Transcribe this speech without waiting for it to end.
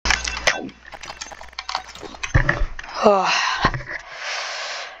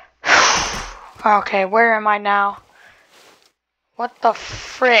Okay, where am I now? What the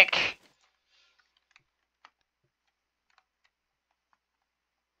frick?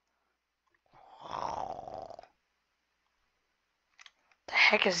 The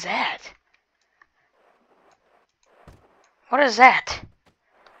heck is that? What is that?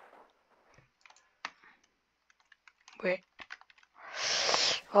 Wait.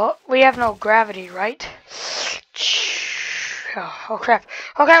 Well, we have no gravity, right? Oh crap.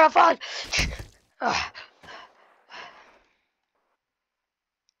 Oh crap, I'm falling!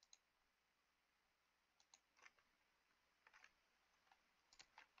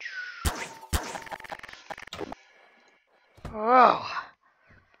 Whoa.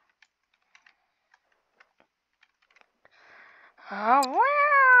 Wow.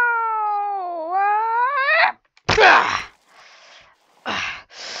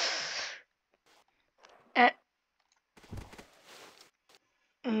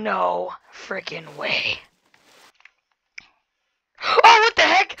 No freaking way. Oh, what the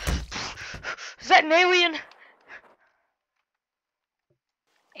heck? Is that an alien?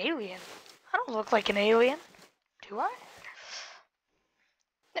 Alien? I don't look like an alien. Do I?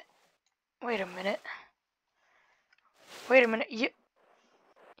 Wait a minute. Wait a minute.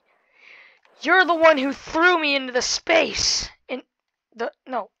 You're the one who threw me into the space.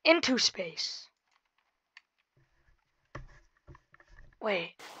 Into space.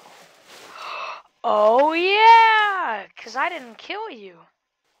 Wait. Oh yeah, because I didn't kill you.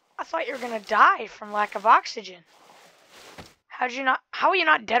 I thought you were gonna die from lack of oxygen. How are you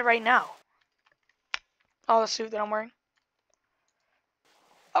not dead right now? Oh, the suit that I'm wearing?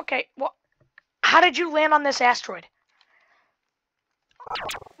 Okay, well, how did you land on this asteroid?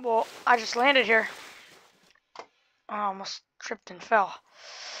 Well, I just landed here. Oh, I almost tripped and fell.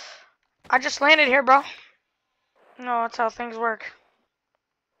 I just landed here, bro. No, that's how things work.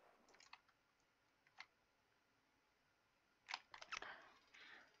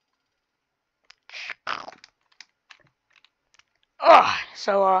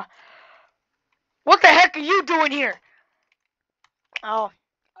 So, what the heck are you doing here? Oh,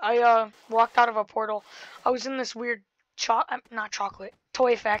 I walked out of a portal. I was in this weird not chocolate,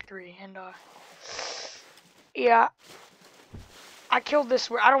 toy factory, and yeah, I killed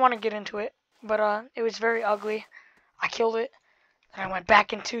this. I don't want to get into it, but it was very ugly. I killed it, and I went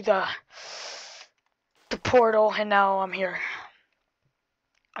back into the portal, and now I'm here.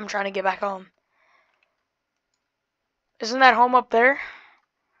 I'm trying to get back home. Isn't that home up there?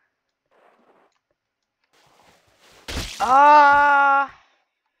 I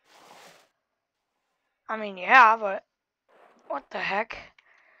mean, yeah, but what the heck?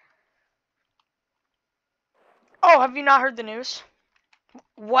 Oh, have you not heard the news?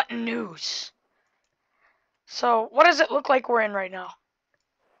 What news? So, what does it look like we're in right now?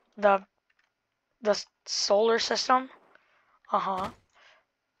 The solar system? Uh-huh.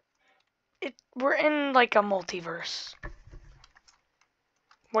 We're in like a multiverse.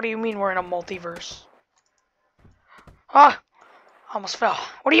 What do you mean we're in a multiverse? Ah, almost fell.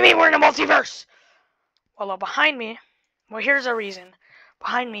 What do you mean we're in a multiverse? Well, behind me, well, here's a reason.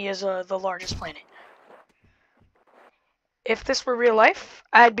 Behind me is the largest planet. If this were real life,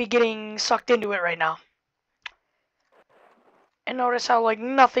 I'd be getting sucked into it right now. And notice how, like,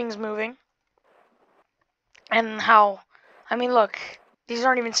 nothing's moving. And how, I mean, look, these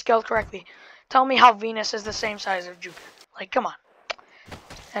aren't even scaled correctly. Tell me how Venus is the same size as Jupiter. Like, come on.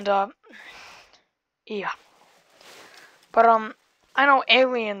 And, yeah. But, I know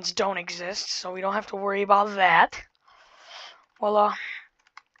aliens don't exist, so we don't have to worry about that. Well,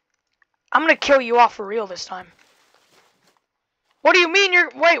 I'm gonna kill you off for real this time. What do you mean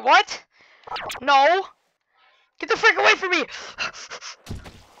wait, what? No! Get the frick away from me!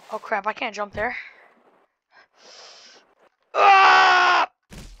 Oh crap, I can't jump there. I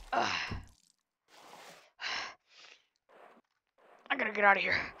gotta get out of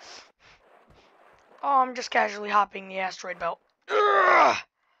here. Oh, I'm just casually hopping the asteroid belt.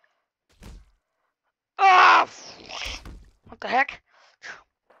 What the heck?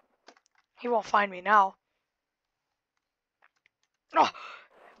 He won't find me now. Oh,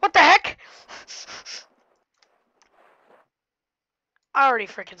 what the heck? I already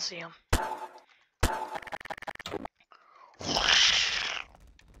freaking see him.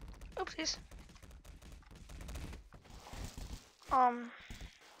 Oopsies.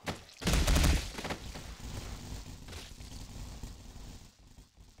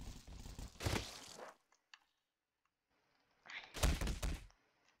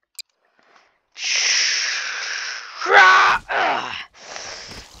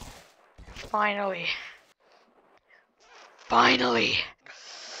 Finally. Finally,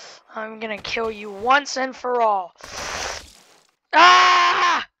 I'm gonna kill you once and for all.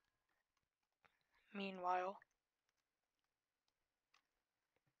 Ah! Meanwhile,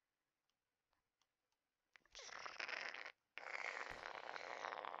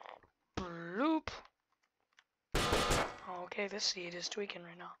 bloop. Okay, this seed is tweaking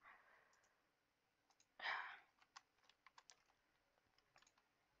right now.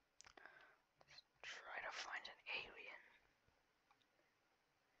 Try to find an alien.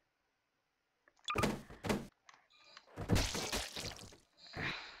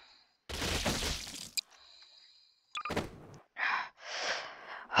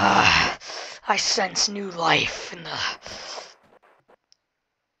 I sense new life in the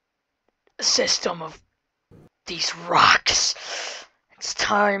system of these rocks. It's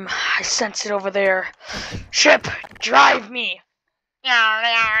time. I sense it over there. Ship, drive me!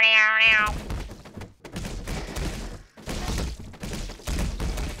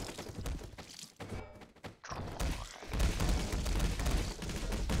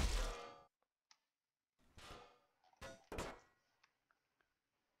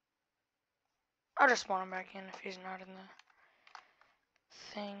 I'll just spawn him back in if he's not in the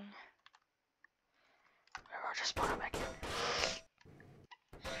thing. I'll just spawn him back in.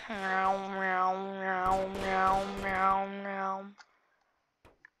 Meow, meow, meow, meow, meow, meow.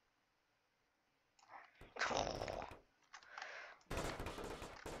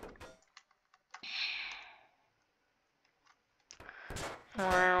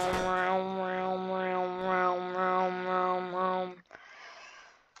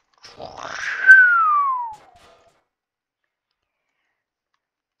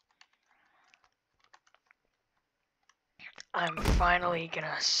 I'm finally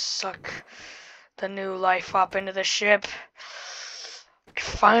gonna suck the new life up into the ship.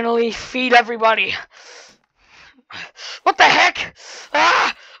 Finally feed everybody. What the heck?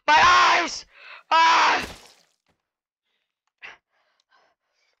 Ah! My eyes! Ah!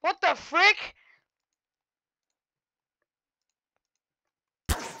 What the frick?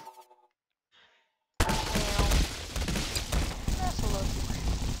 That's a little too much.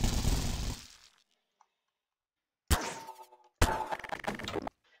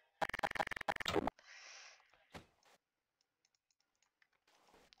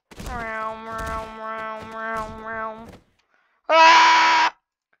 Ah!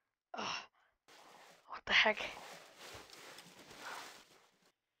 What the heck?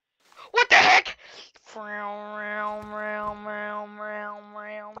 What the heck?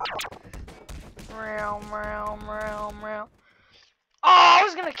 Oh, I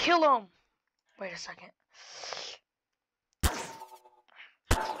was gonna kill him. Wait a second.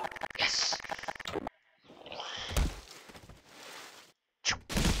 Yes.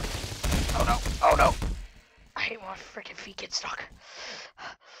 Oh no. Oh no. I hate when my freaking feet get stuck.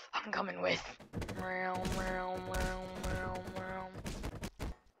 I'm coming with.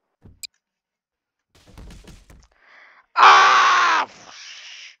 Ah!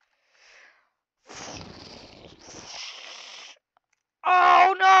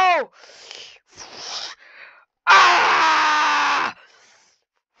 Oh no! Ah!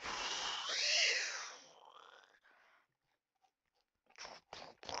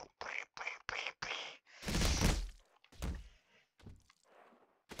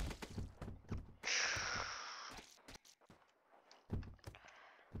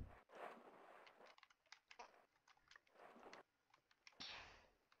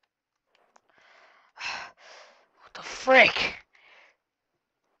 What the frick?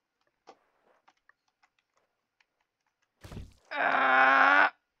 Where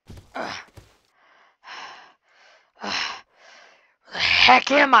the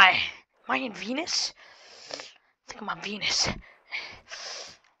heck am I? Am I in Venus? I think I'm on Venus.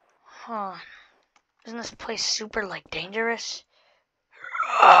 Huh. Isn't this place super, like, dangerous?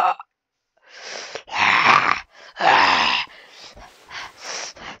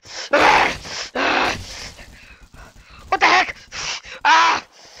 What the heck? Ah!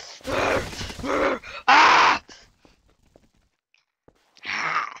 Ah!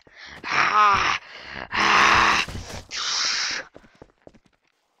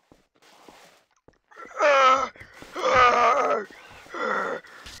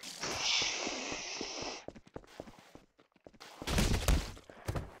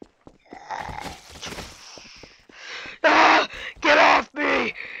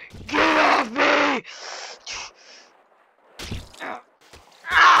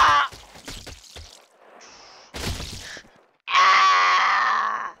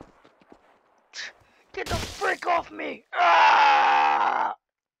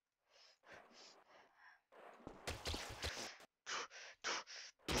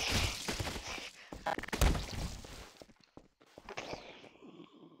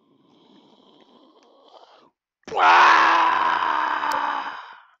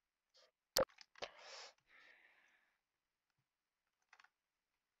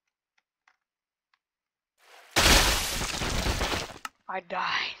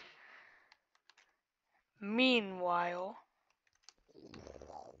 die. Meanwhile,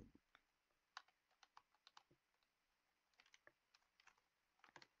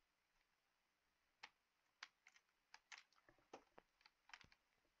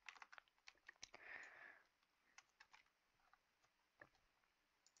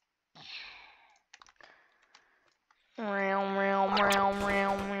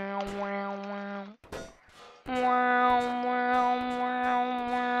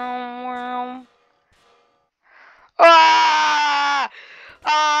 ah!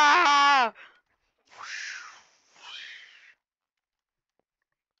 Ah!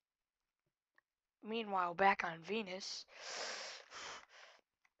 Meanwhile, back on Venus.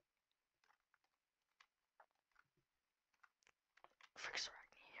 Frick's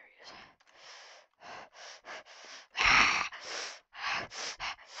Arachne, here he is. Ah!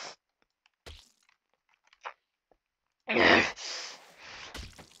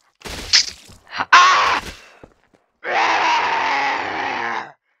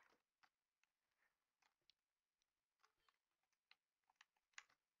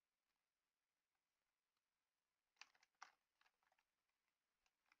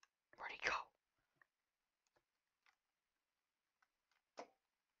 Where'd he go?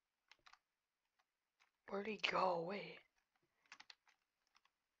 Where'd he go? Wait.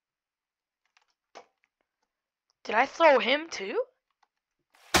 Did I throw him too?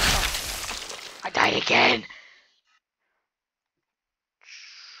 I died again.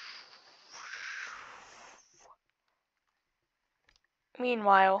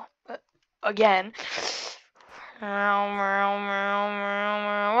 Meanwhile, again. Ah!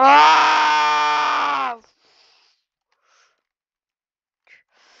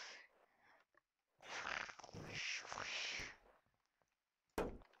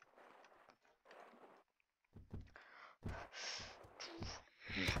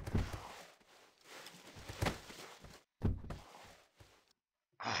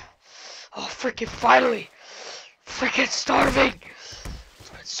 Oh, freaking finally! Freaking starving! It's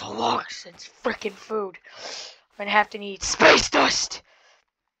been so long since freaking food. I'm gonna have to eat space dust!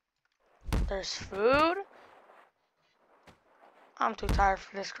 There's food? I'm too tired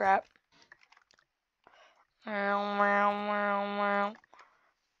for this crap.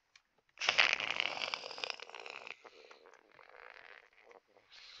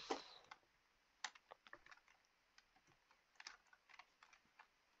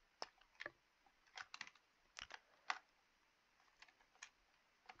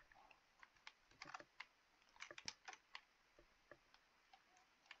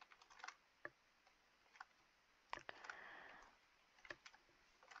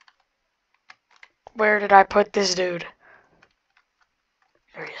 Where did I put this dude?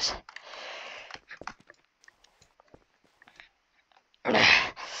 There he is.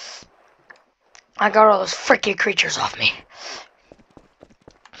 I got all those freaking creatures off me.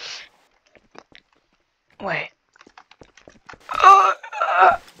 Wait.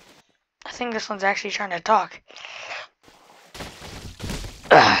 I think this one's actually trying to talk.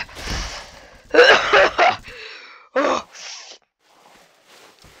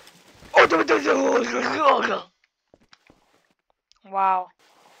 Wow.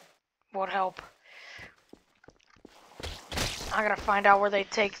 What help. I gotta find out where they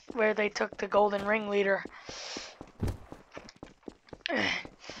took the golden ringleader. I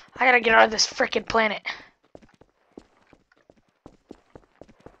gotta get out of this frickin' planet.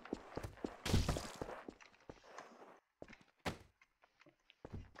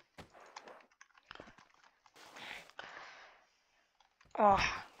 Oh,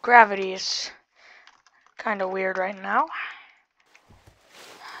 gravity is kind of weird right now.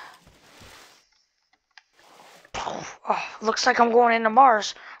 Oh, looks like I'm going into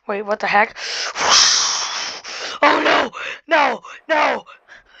Mars. Wait, what the heck? Oh no! No! No!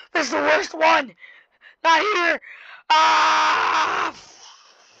 This is the worst one! Not here! Ah!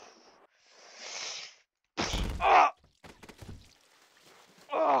 Oh!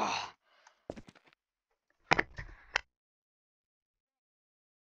 Oh!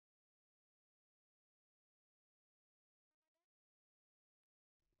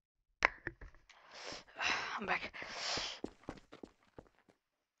 I'm back.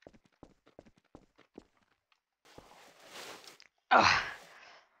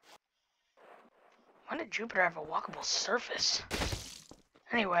 When did Jupiter have a walkable surface?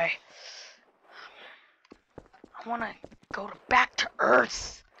 Anyway, I want to go back to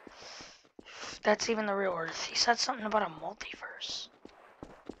Earth. That's even the real Earth. He said something about a multiverse.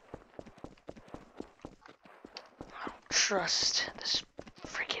 I don't trust this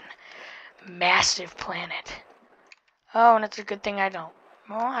freaking massive planet. Oh, and it's a good thing I don't.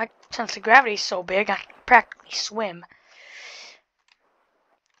 Well, since the gravity's so big, I can practically swim.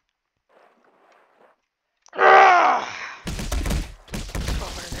 Ugh. Go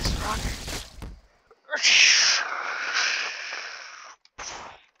over to this rock.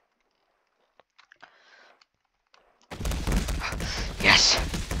 Yes.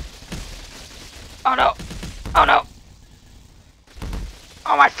 Oh no. Oh no.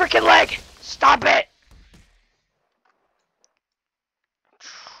 Oh, my freaking leg. Stop it.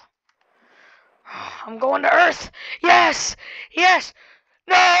 I'm going to Earth. Yes. Yes.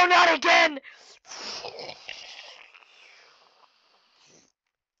 No, not again.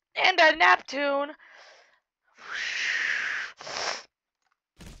 And a Neptune.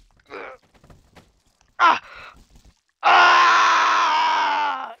 Ah.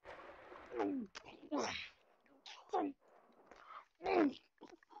 Ah.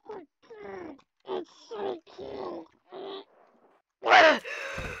 It's so cold.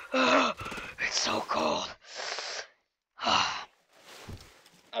 It's so cold.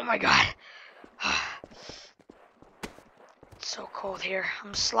 Oh my god. It's so cold here.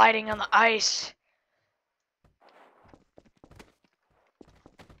 I'm sliding on the ice.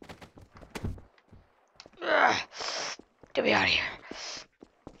 Get me out of here.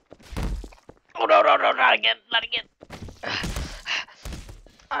 Oh no, no, no, not again, not again.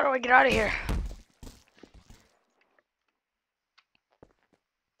 How do I get out of here?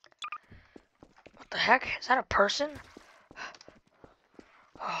 What the heck? Is that a person?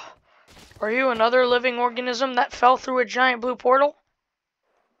 Are you another living organism that fell through a giant blue portal?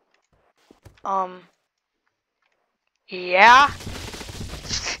 Yeah?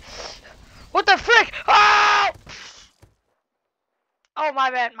 What the frick? Oh! Oh,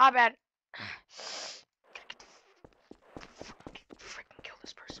 my bad, my bad. Freaking kill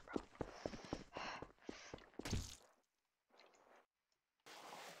this person, bro.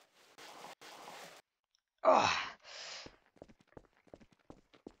 Oh.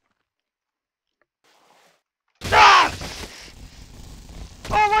 Ah!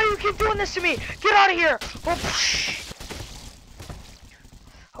 Oh, why do you keep doing this to me? Get out of here! Oh,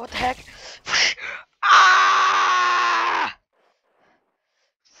 what the heck? Ah!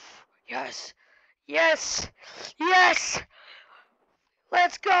 Yes! Yes! Yes!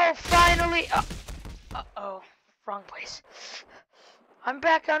 Let's go! Finally! Uh-oh. Wrong place. I'm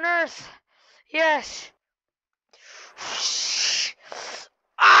back on Earth! Yes!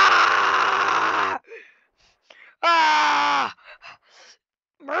 Ah! Ah!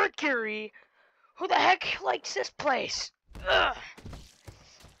 Mercury? Who the heck likes this place? Ugh.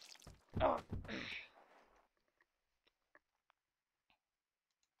 Oh.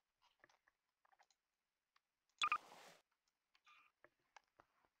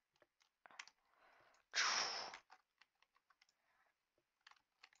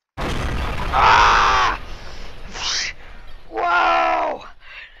 Ah! Whoa!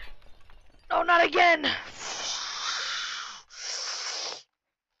 No, not again!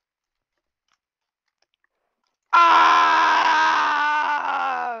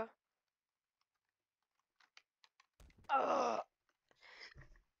 Ah!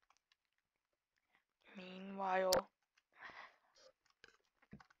 Meanwhile...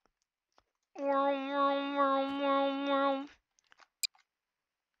 Vroom, vroom, vroom, vroom, vroom.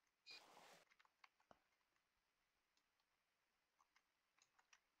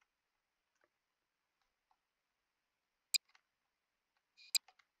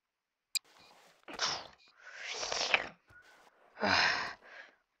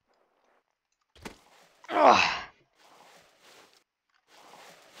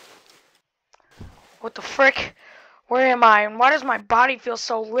 What the frick? Where am I? And why does my body feel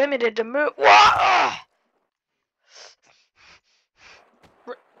so limited to move? Whoa!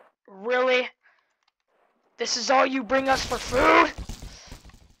 Really? This is all you bring us for food?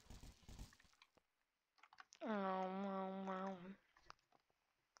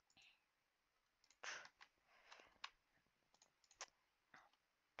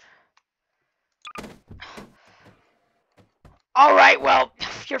 Alright, well,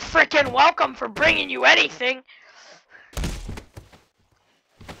 you're freaking welcome for bringing you anything.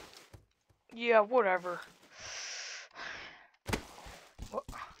 Yeah, whatever. What?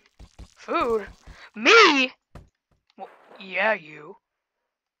 Food? Me? Well, yeah, you.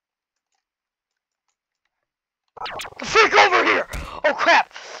 The freak over here! Oh,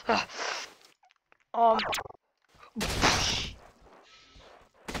 crap!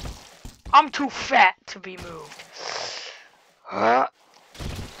 I'm too fat to be moved. Ah!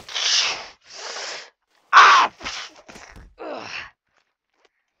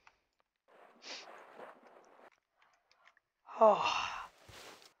 Oh.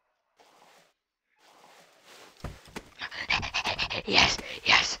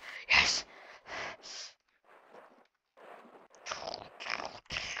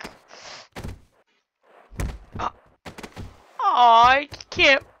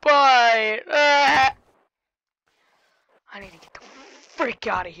 can't bite. Ah. I need to get the freak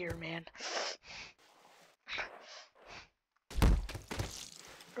out of here, man.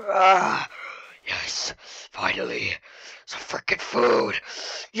 Ah, yes, finally, some freaking food.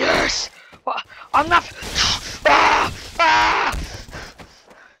 Yes, I'm not. Ah, ah,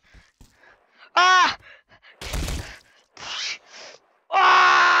 ah,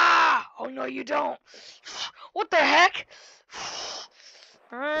 ah. Oh no, you don't. What the heck?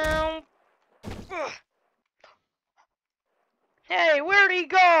 Hey, where'd he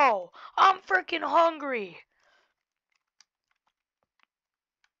go? I'm freaking hungry.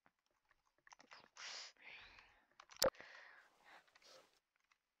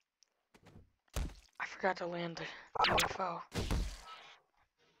 I forgot to land the UFO.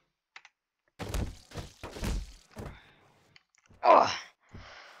 Oh,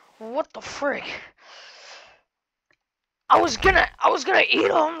 what the frick? I was gonna eat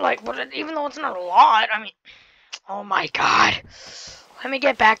them, like, but even though it's not a lot, I mean, oh my god. Let me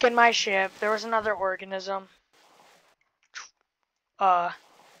get back in my ship. There was another organism.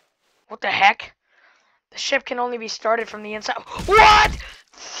 What the heck? The ship can only be started from the inside. What?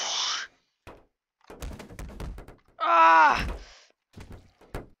 Ah!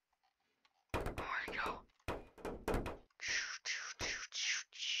 Where'd it go?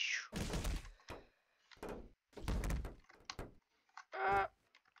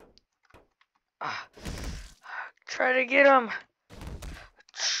 Try to get him.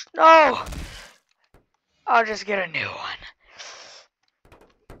 No! I'll just get a new one.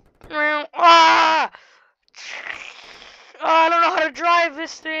 Ah! Oh, I don't know how to drive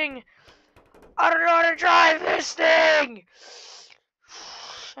this thing. I don't know how to drive this thing.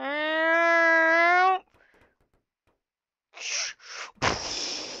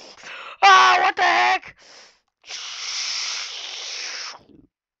 Ah, what the heck?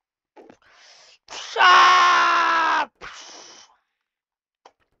 Ah!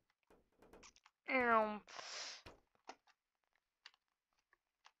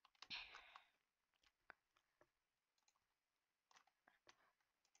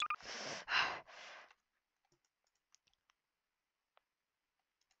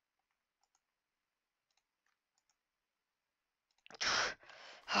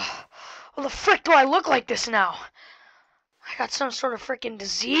 Well, the frick do I look like this now? I got some sort of freaking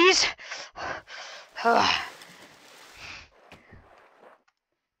disease? I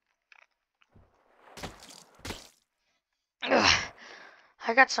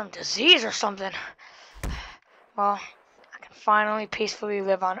got some disease or something. Well, I can finally peacefully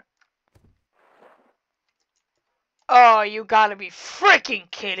live on it. Oh, you gotta be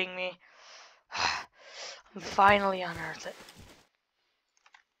freaking kidding me. I'm finally unearthed it.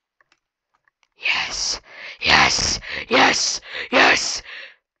 Yes, yes, yes, yes.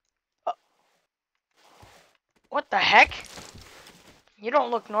 What the heck? You don't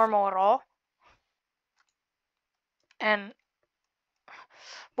look normal at all. And,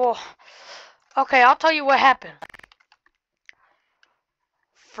 well, okay, I'll tell you what happened.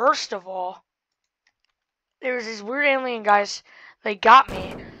 First of all, there was these weird alien guys. They got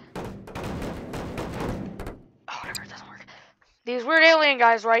me. Oh, whatever, it doesn't work. These weird alien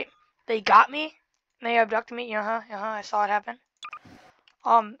guys, right? They got me. They abducted me. I saw it happen.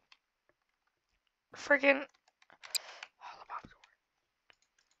 Freaking.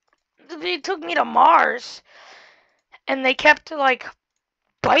 They took me to Mars. And they kept, like,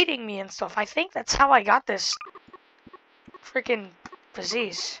 biting me and stuff. I think that's how I got this freaking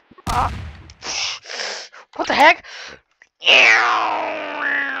disease. What the heck?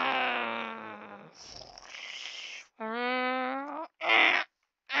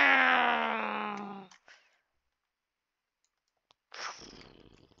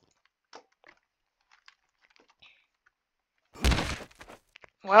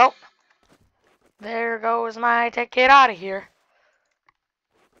 Well, there goes my ticket out of here.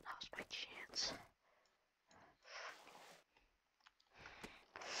 Now's my chance.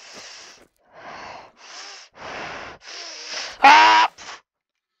 Ah!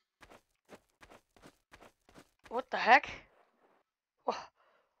 What the heck?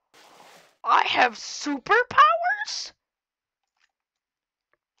 I have superpowers?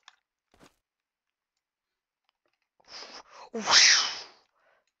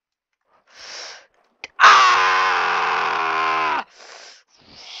 Ah!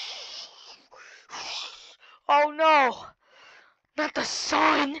 Oh no! Not the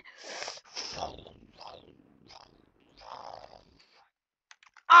sun!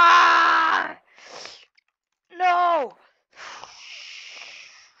 Ah! No!